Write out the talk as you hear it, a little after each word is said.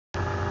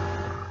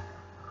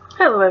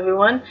Hello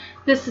everyone,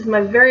 this is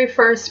my very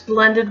first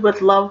Blended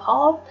with Love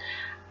haul.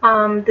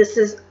 This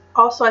is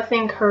also I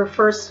think her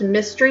first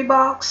mystery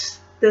box.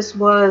 This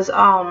was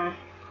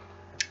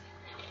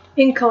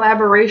in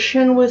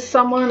collaboration with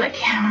someone, I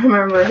can't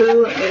remember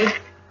who. Let me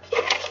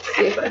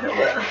see if I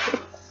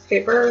have the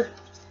paper.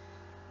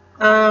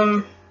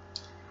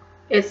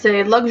 It's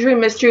a luxury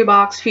mystery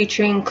box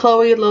featuring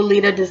Chloe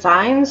Lolita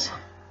Designs.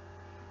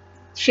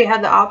 She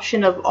had the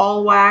option of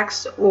all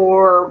wax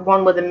or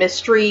one with a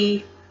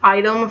mystery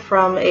item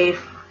from a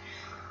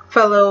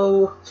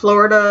fellow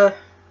Florida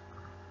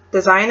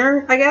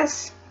designer, I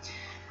guess.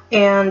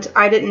 And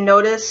I didn't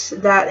notice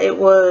that it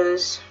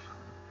was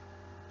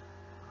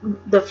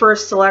the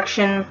first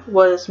selection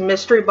was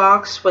mystery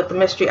box with the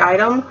mystery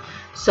item,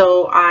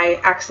 so I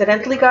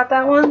accidentally got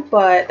that one,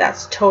 but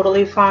that's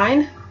totally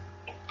fine.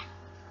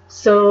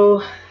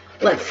 So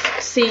let's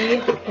see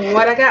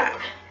what I got.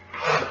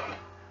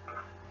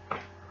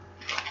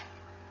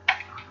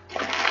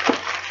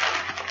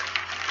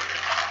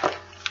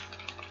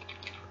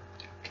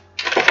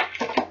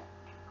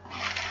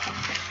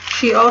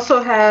 She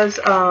also has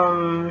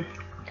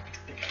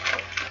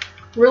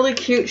really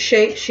cute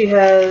shapes. She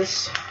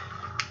has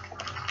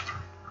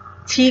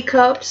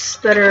teacups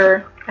that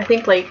are, I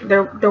think, like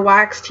they're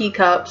wax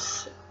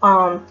teacups.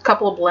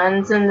 Couple of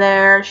blends in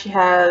there. She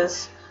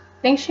has,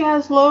 I think she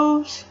has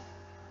loaves.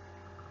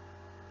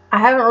 I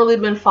haven't really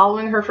been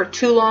following her for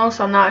too long,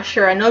 so I'm not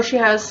sure. I know she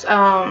has,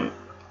 I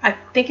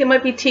think it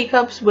might be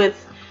teacups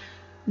with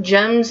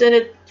gems in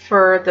it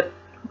for the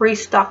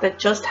restock that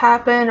just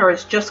happened or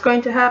is just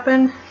going to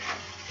happen.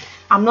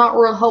 I'm not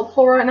real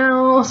helpful right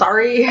now,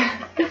 sorry.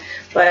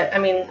 But I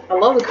mean, I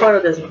love the color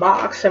of this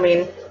box. I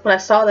mean, when I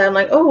saw that, I'm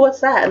like, oh, what's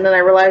that? And then I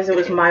realized it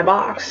was my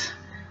box.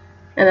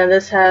 And then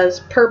this has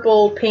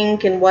purple,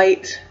 pink, and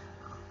white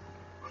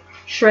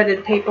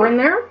shredded paper in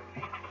there.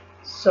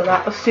 So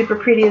that was super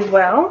pretty as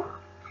well.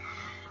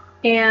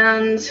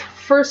 And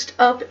first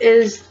up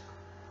is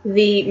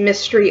the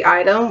mystery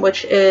item,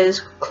 which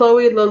is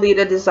Chloe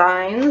Lolita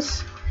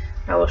Designs.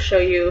 I will show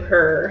you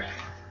her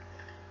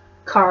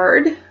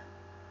card.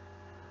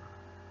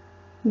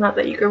 Not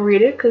that you can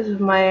read it because of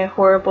my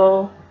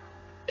horrible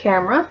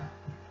camera.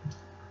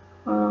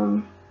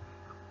 Got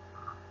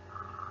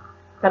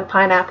a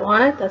pineapple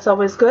on it, that's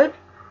always good.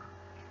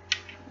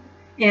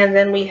 And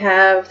then we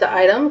have the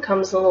item,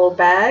 comes in a little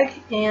bag,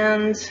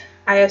 and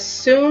I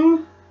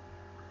assume,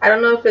 I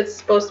don't know if it's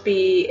supposed to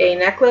be a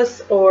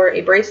necklace or a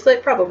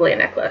bracelet, probably a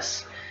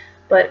necklace,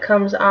 but it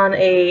comes on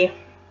a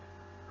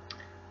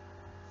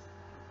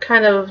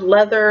kind of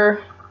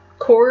leather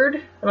cord.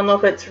 I don't know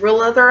if it's real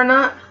leather or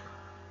not.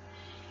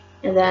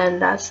 And then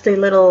that's the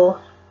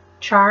little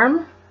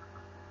charm.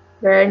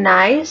 Very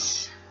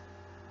nice.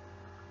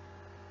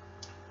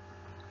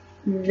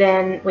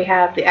 Then we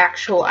have the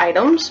actual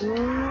items.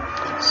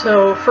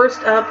 So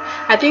first up,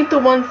 I think the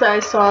ones that I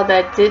saw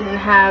that didn't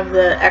have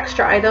the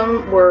extra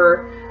item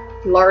were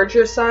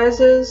larger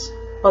sizes.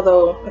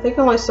 Although I think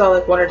I only saw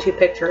like one or two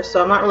pictures,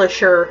 so I'm not really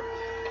sure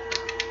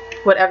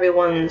what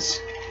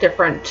everyone's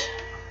different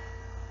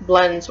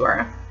blends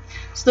were.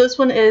 So this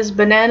one is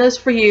Bananas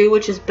for You,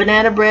 which is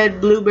banana bread,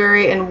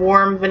 blueberry, and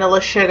warm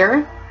vanilla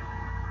sugar.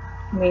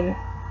 I mean,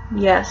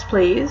 yes,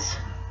 please.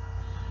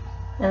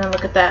 And then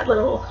look at that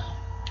little,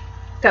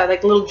 got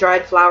like little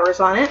dried flowers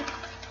on it,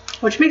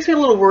 which makes me a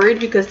little worried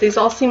because these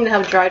all seem to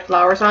have dried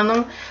flowers on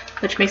them,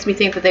 which makes me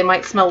think that they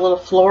might smell a little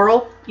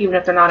floral, even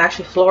if they're not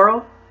actually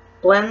floral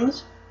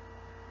blends.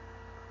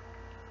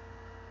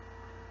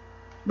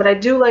 But I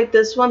do like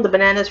this one, the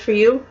Bananas for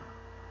You,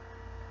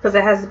 because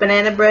it has the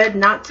banana bread.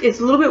 It's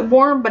a little bit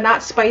warm, but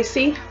not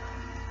spicy.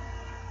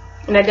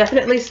 And I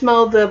definitely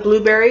smell the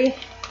blueberry.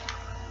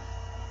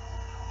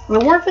 The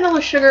warm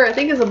vanilla sugar, I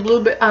think, is a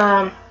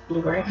blueberry.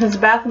 It's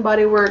Bath and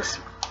Body Works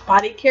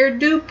body care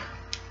dupe.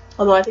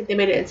 Although I think they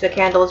made it into a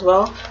candle as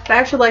well. But I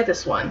actually like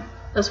this one.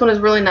 This one is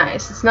really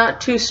nice. It's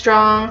not too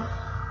strong,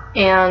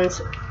 and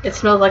it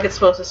smells like it's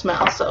supposed to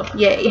smell. So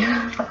yay.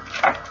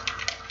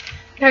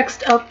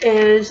 Next up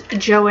is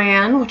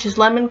Joanne, which is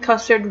lemon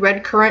custard,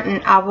 red currant,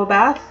 and avo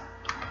bath.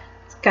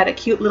 It's got a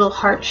cute little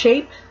heart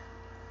shape.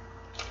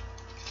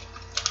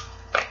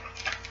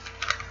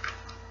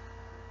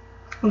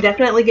 I'm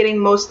definitely getting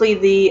mostly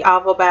the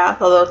avo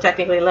bath, although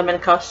technically lemon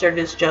custard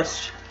is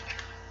just,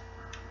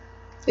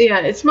 yeah,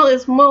 it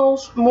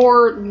smells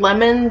more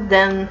lemon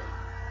than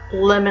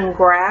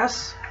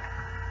lemongrass,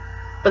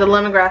 but the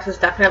lemongrass is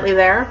definitely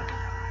there.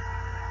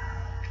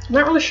 I'm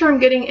not really sure I'm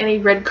getting any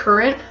red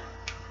currant.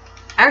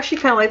 I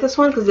actually kind of like this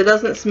one because it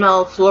doesn't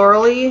smell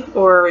florally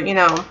or, you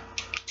know,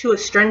 too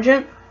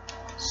astringent.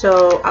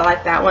 So I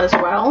like that one as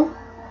well.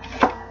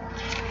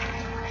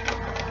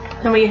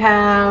 Then we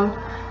have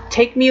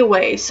Take Me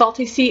Away,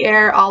 Salty Sea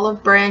Air,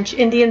 Olive Branch,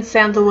 Indian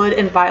Sandalwood,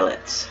 and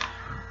Violets.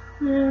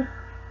 And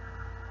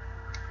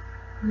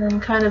then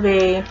kind of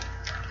a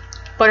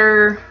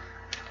butter,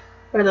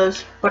 what are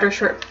those? Butter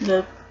short,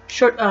 the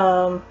short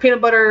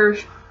peanut butter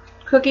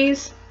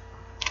cookies.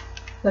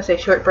 Let's say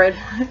shortbread.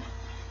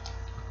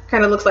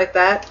 Kind of looks like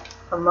that,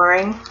 a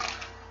meringue.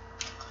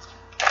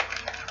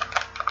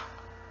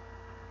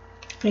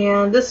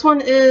 And this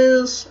one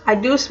is, I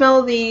do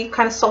smell the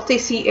kind of salty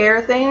sea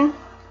air thing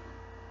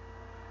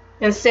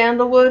and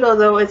sandalwood,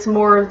 although it's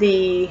more of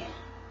the,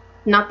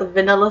 not the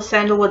vanilla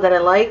sandalwood that I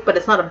like, but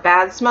it's not a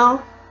bad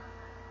smell.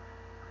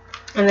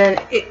 And then,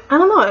 I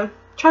don't know, I'm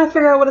trying to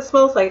figure out what it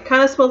smells like. It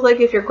kind of smells like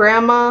if your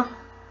grandma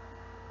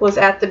was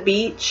at the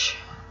beach.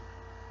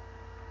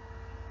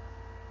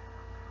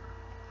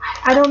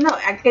 I don't know,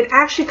 it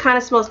actually kind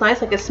of smells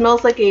nice. Like, it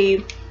smells like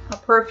a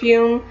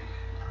perfume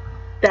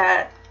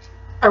that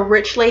a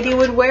rich lady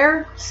would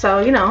wear. So,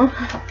 you know,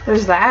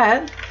 there's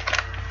that.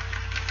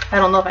 I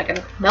don't know if I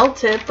can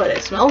melt it, but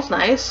it smells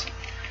nice.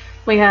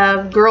 We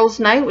have Girls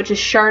Night, which is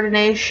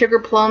Chardonnay, sugar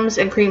plums,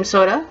 and cream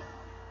soda.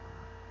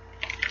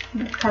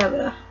 Kind of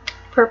a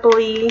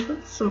purpley,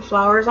 with some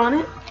flowers on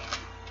it.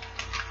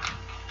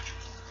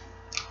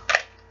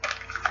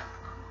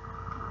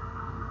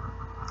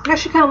 I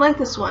actually kind of like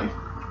this one,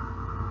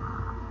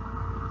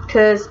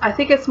 because I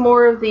think it's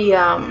more of the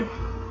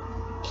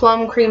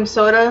plum cream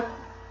soda.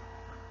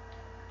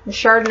 The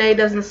Chardonnay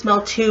doesn't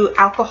smell too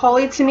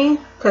alcohol-y to me,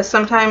 because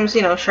sometimes,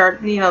 you know,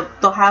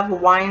 they'll have a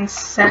wine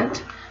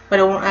scent, but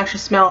it won't actually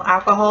smell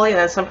alcohol-y, and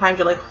then sometimes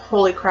you're like,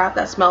 holy crap,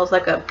 that smells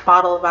like a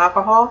bottle of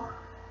alcohol.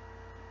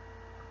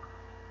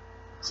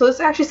 So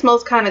this actually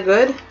smells kind of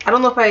good. I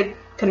don't know if I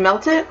can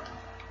melt it,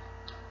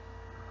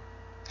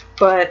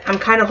 but I'm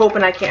kind of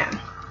hoping I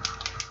can.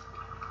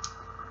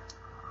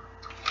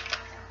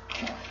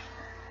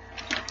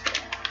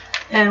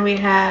 And we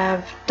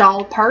have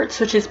Doll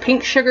Parts, which is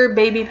pink sugar,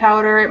 baby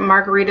powder,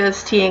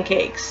 margaritas, tea, and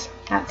cakes.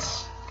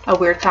 That's a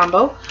weird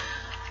combo.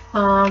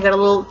 Got a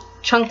little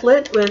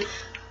chunklet with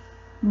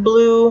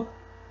blue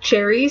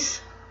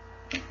cherries.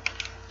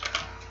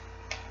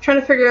 Trying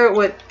to figure out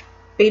what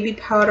baby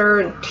powder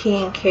and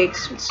tea and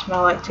cakes would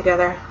smell like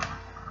together.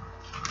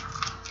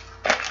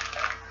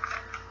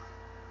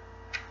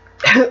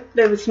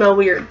 They would smell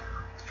weird.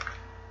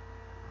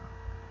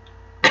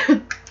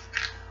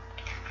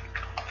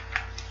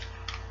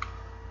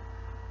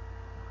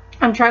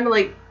 I'm trying to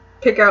like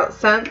pick out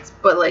scents,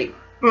 but like,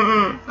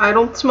 I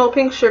don't smell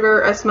pink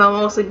sugar. I smell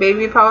mostly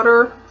baby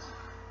powder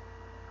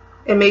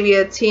and maybe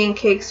a tea and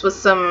cakes with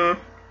some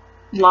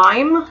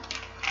lime.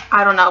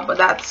 I don't know, but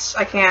that's,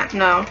 I can't,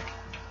 no.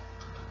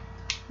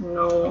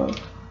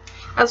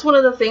 That's one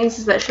of the things,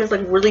 is that she has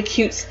like really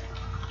cute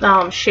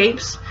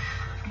shapes,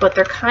 but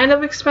they're kind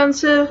of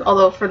expensive,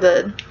 although for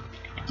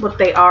what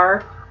they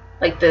are,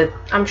 like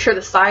I'm sure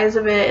the size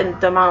of it and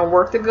the amount of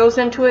work that goes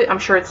into it, I'm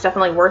sure it's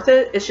definitely worth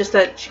it. It's just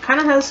that she kind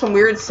of has some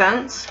weird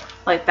scents,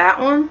 like that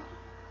one,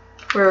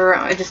 where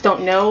I just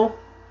don't know.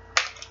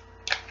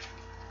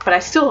 But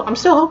I'm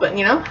still hoping,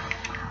 you know.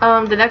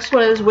 The next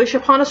one is Wish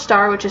Upon a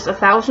Star, which is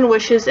 1,000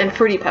 Wishes and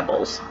Fruity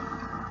Pebbles.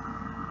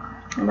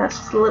 And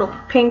that's the little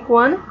pink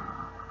one.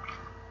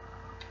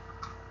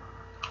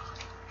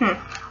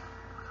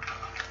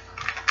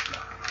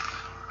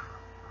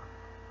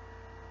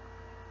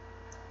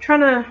 Trying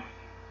to...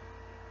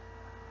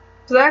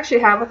 Does it actually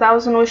have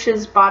 1,000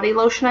 Wishes body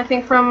lotion, I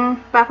think,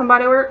 from Bath &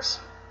 Body Works?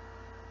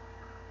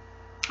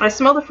 I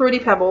smell the Fruity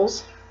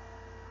Pebbles.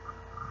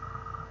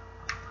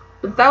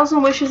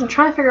 1,000 Wishes, I'm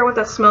trying to figure out what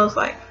that smells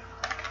like.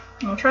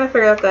 I'm trying to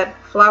figure out if that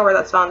flower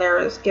that's on there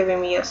is giving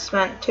me a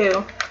scent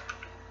too.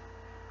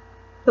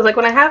 Because like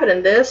when I have it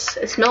in this,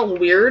 it smells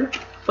weird,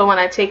 but when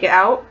I take it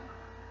out,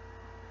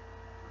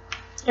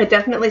 it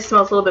definitely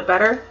smells a little bit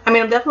better. I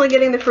mean, I'm definitely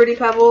getting the Fruity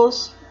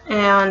Pebbles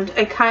and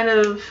a kind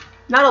of,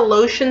 not a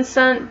lotion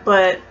scent,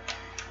 but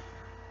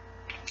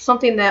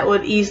something that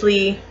would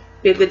easily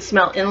be a good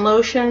smell in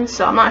lotion,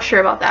 so I'm not sure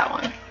about that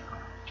one.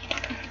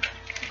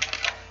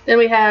 Then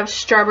we have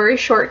Strawberry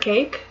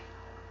Shortcake,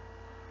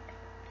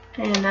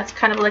 and that's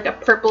kind of like a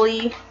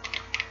purpley, a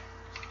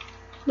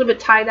little bit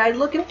tie-dyed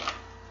looking.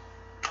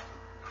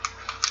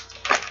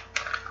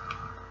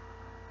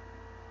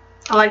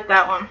 I like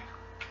that one.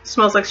 It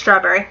smells like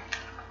strawberry.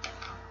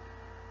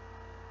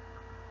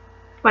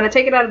 When I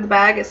take it out of the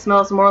bag, it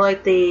smells more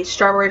like the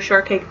Strawberry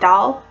Shortcake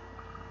doll.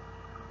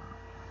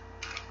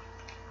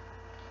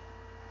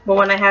 But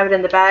when I have it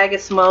in the bag,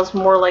 it smells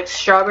more like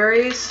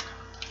strawberries.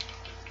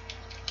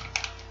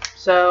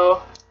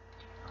 So,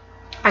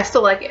 I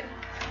still like it.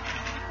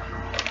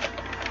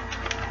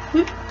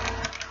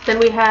 Then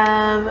we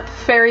have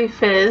Fairy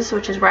Fizz,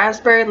 which is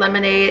raspberry,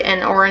 lemonade,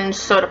 and orange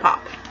soda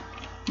pop.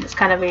 It's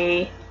kind of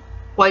a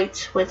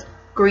white with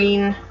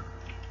green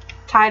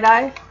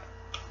tie-dye.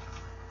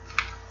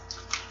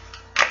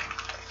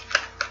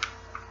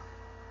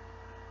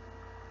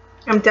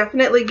 I'm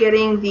definitely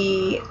getting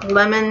the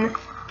lemon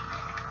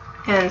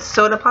and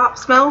soda pop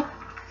smell.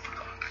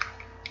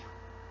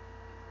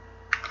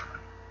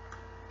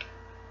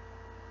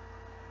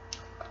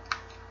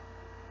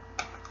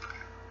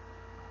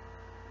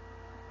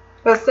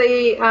 Let's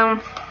say, trying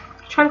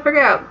to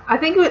figure out, I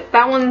think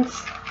that one's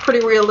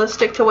pretty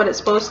realistic to what it's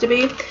supposed to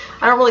be.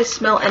 I don't really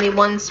smell any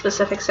one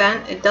specific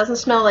scent. It doesn't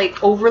smell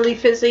like overly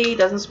fizzy,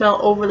 doesn't smell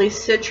overly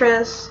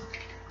citrus.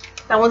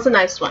 That one's a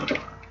nice one.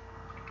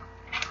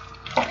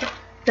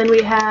 Then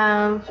we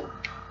have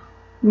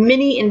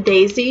Minnie and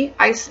Daisy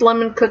Iced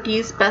Lemon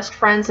Cookies Best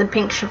Friends in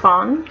Pink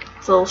Chiffon.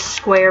 It's a little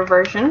square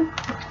version,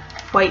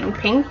 white and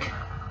pink.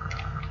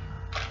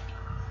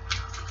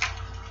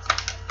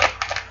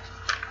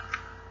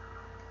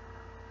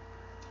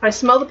 I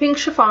smell the pink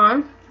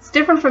chiffon. It's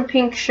different from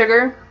pink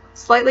sugar.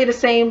 Slightly the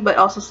same, but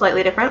also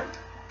slightly different.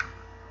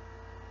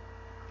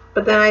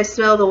 But then I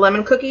smell the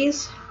lemon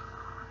cookies.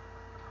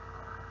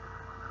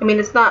 I mean,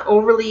 it's not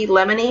overly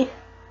lemony.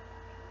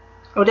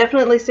 I would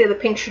definitely say the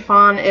pink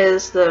chiffon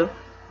is the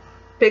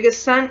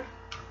biggest scent.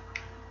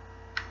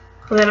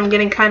 And then I'm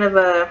getting kind of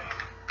a...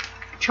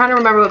 I'm trying to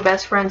remember what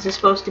Best Friends is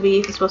supposed to be.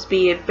 If it's supposed to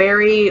be a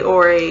berry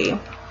or a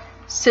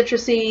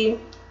citrusy,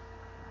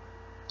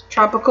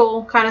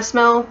 tropical kind of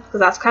smell, because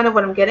that's kind of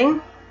what I'm getting.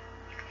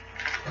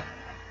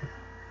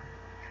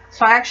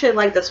 So I actually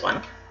like this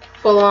one.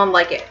 Full on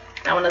like it.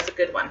 That one is a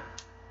good one.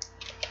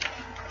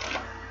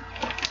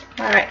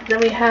 Alright, then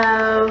we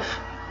have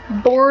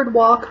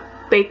Boardwalk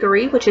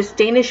Bakery, which is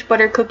Danish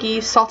butter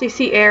cookies, salty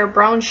sea air,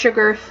 brown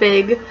sugar,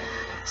 fig,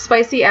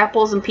 spicy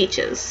apples, and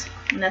peaches.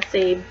 And that's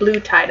a blue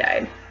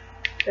tie-dye.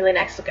 Really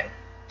nice looking.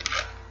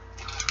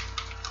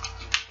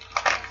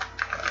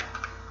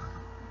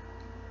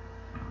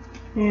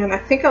 And I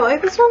think I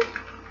like this one.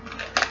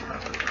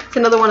 It's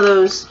another one of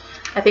those,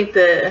 I think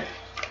the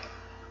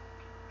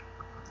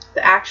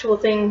actual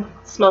thing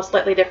smells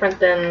slightly different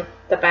than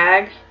the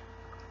bag.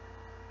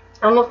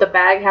 I don't know if the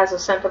bag has a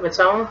scent of its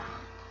own.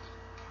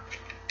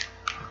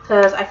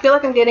 Because I feel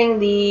like I'm getting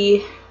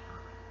the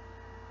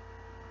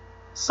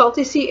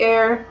salty sea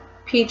air,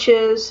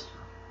 peaches,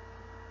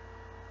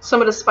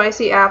 some of the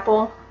spicy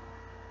apple,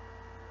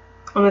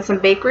 and then some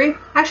bakery.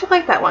 I actually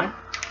like that one.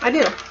 I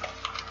do.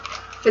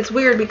 It's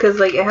weird because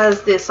like it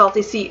has the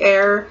salty sea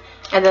air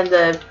and then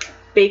the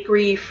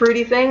bakery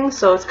fruity thing,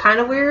 so it's kind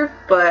of weird,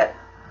 but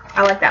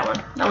I like that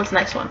one. That one's a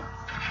nice one.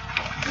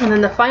 And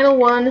then the final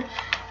one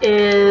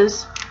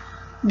is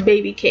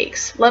Baby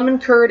Cakes, lemon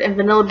curd and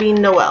vanilla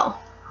bean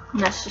Noel.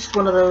 And that's just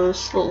one of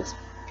those little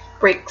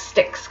break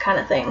sticks kind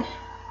of thing.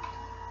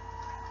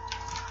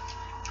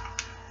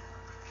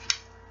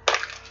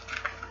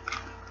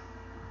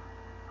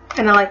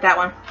 And I like that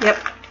one. Yep.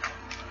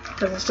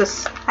 Because it's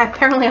just,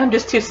 apparently I'm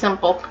just too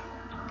simple.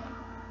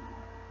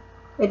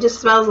 It just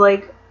smells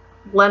like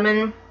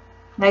lemon,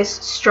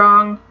 nice,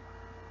 strong,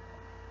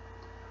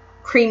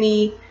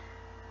 creamy,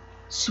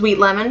 sweet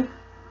lemon.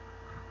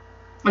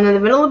 And then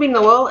the vanilla bean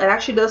Noel, it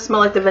actually does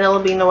smell like the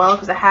vanilla bean Noel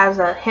because it has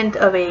a hint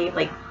of a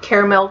like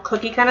caramel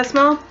cookie kind of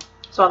smell.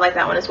 So I like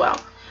that one as well.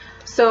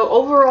 So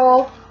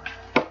overall,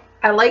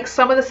 I like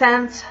some of the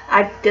scents.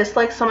 I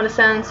dislike some of the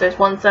scents. There's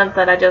one scent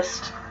that I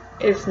just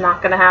is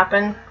not going to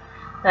happen.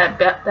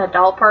 That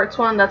doll parts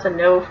one, that's a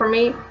no for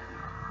me.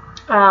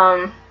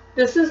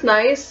 This is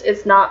nice.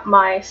 It's not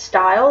my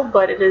style,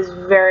 but it is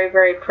very,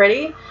 very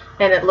pretty,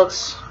 and it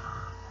looks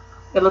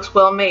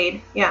well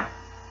made. Yeah,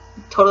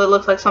 it totally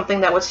looks like something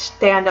that would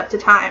stand up to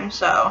time.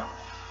 So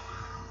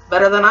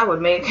better than I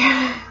would make.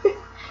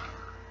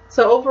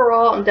 So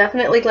overall, I'm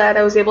definitely glad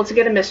I was able to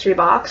get a mystery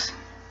box.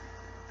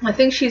 I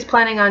think she's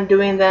planning on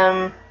doing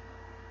them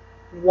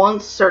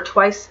once or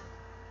twice.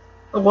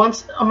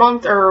 Once a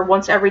month or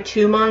once every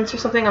 2 months or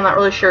something. I'm not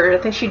really sure. I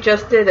think she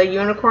just did a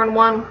unicorn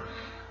one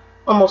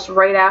almost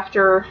right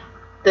after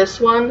this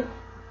one,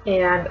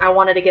 and I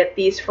wanted to get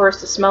these first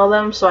to smell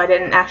them, so I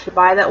didn't actually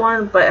buy that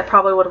one, but I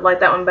probably would have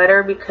liked that one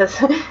better because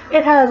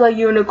it has a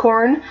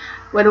unicorn.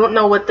 I don't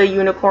know what the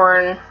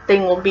unicorn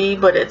thing will be,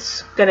 but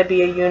it's gonna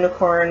be a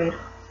unicorn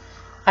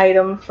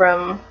item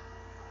from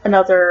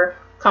another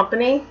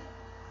company.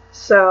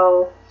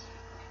 So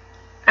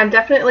I'm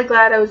definitely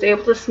glad I was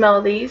able to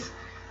smell these.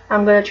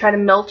 I'm going to try to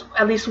melt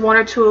at least 1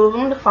 or 2 of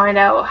them to find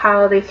out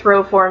how they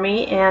throw for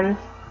me, and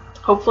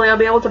hopefully I'll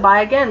be able to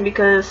buy again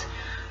because,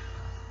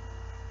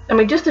 I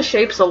mean, just the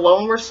shapes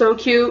alone were so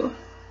cute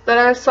that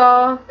I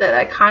saw that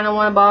I kind of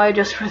want to buy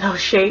just for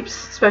those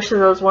shapes, especially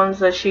those ones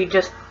that she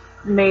just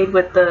made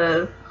with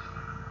the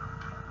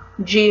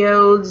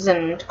geodes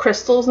and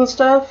crystals and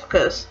stuff,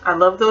 because I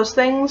love those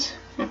things,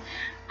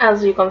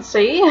 as you can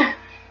see.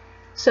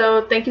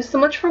 So thank you so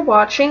much for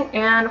watching,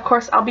 and of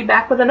course I'll be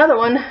back with another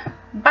one.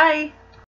 Bye!